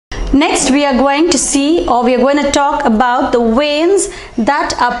Next we are going to see, or we are going to talk about the veins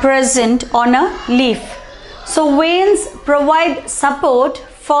that are present on a leaf. So veins provide support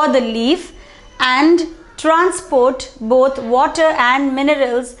for the leaf and transport both water and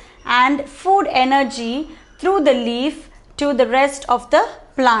minerals and food energy through the leaf to the rest of the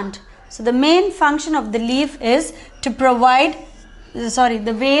plant. So the main function of the leaf is to provide,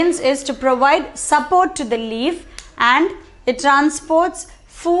 the veins is to provide support to the leaf, and it transports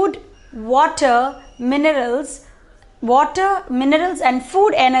food, water, minerals and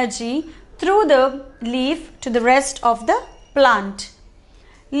food energy through the leaf to the rest of the plant.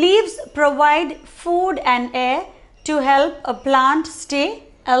 Leaves provide food and air to help a plant stay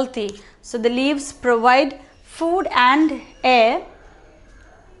healthy. So the leaves provide food and air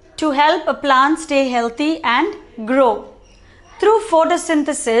to help a plant stay healthy and grow. Through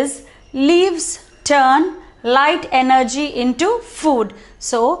photosynthesis, leaves turn light energy into food.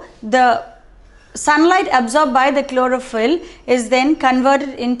 So the sunlight absorbed by the chlorophyll is then converted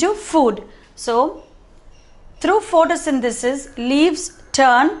into food. So through photosynthesis, leaves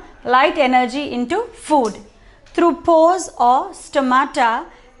turn light energy into food. Through pores or stomata,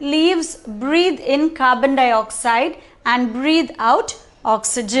 leaves breathe in carbon dioxide and breathe out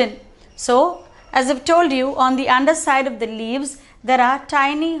oxygen. So as I've told you, on the underside of the leaves there are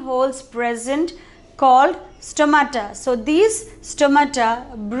tiny holes present called stomata. So these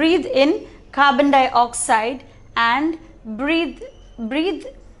stomata breathe in carbon dioxide and breathe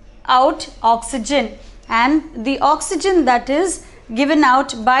out oxygen, and the oxygen that is given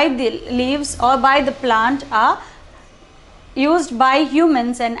out by the leaves or by the plant are used by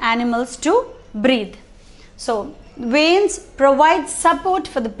humans and animals to breathe. So veins provide support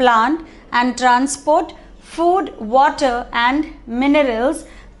for the plant and transport food, water and minerals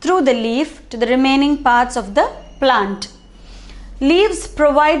through the leaf to the remaining parts of the plant. Leaves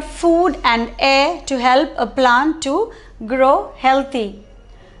provide food and air to help a plant to grow healthy.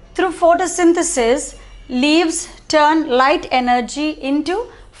 Through photosynthesis, leaves turn light energy into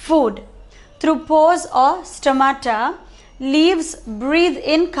food. Through pores or stomata, leaves breathe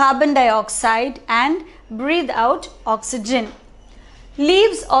in carbon dioxide and breathe out oxygen.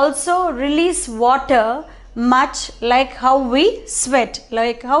 Leaves also release water, much like how we sweat,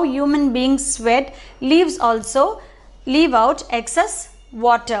 like how human beings sweat. Leaves also leave out excess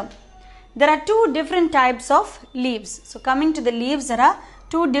water. There are two different types of leaves. So coming to the leaves, there are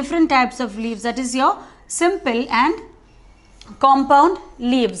two different types of leaves, that is your simple and compound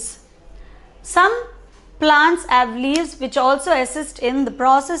leaves. Some plants have leaves which also assist in the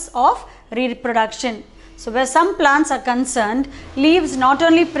process of reproduction. So where some plants are concerned, leaves not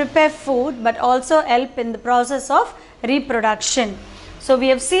only prepare food but also help in the process of reproduction. So we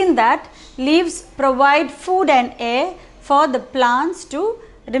have seen that leaves provide food and air for the plants to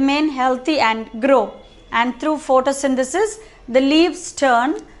remain healthy and grow, and through photosynthesis the leaves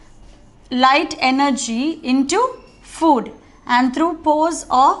turn light energy into food, and through pores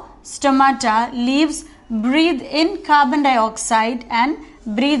or stomata, leaves breathe in carbon dioxide and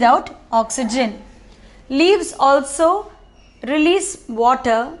breathe out oxygen. Leaves also release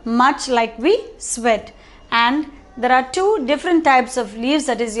water, much like we sweat, and there are two different types of leaves,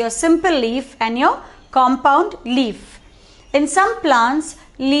 that is your simple leaf and your compound leaf. In some plants,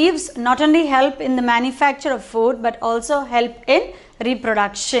 leaves not only help in the manufacture of food but also help in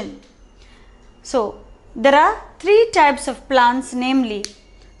reproduction. So there are three types of plants, namely,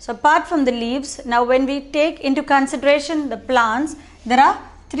 so apart from the leaves, now when we take into consideration the plants, there are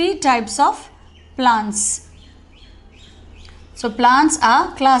three types of plants. So plants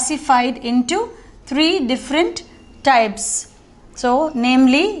are classified into three different types. So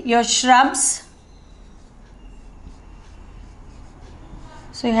namely your shrubs.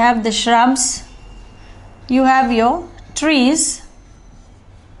 So you have the shrubs, you have your trees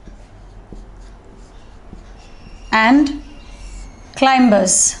and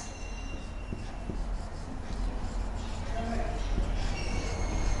climbers.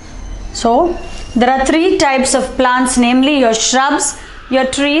 So there are three types of plants, namely your shrubs, your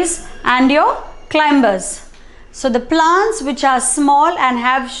trees and your climbers. So the plants which are small and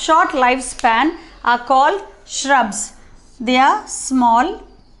have short lifespan are called shrubs. They are small.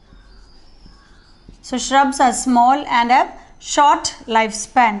 So shrubs are small and have short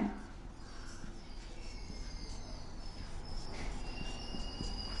lifespan.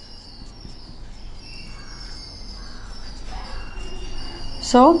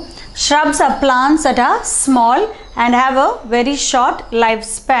 So shrubs are plants that are small and have a very short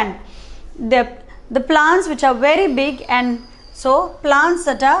lifespan. The plants which are very big, and so plants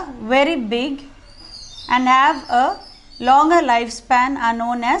that are very big and have a longer lifespan are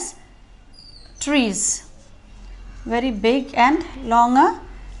known as trees. Very big and longer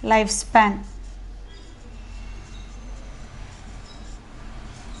lifespan.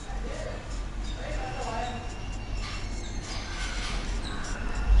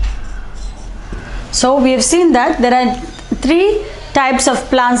 So we have seen that there are three types of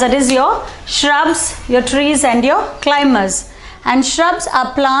plants, that is your shrubs, your trees and your climbers. And shrubs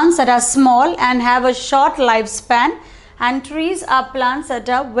are plants that are small and have a short lifespan, and trees are plants that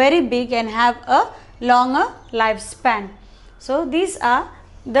are very big and have a longer lifespan. So these are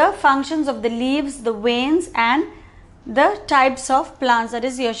the functions of the leaves, the veins and the types of plants, that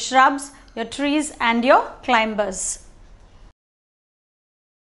is your shrubs, your trees and your climbers.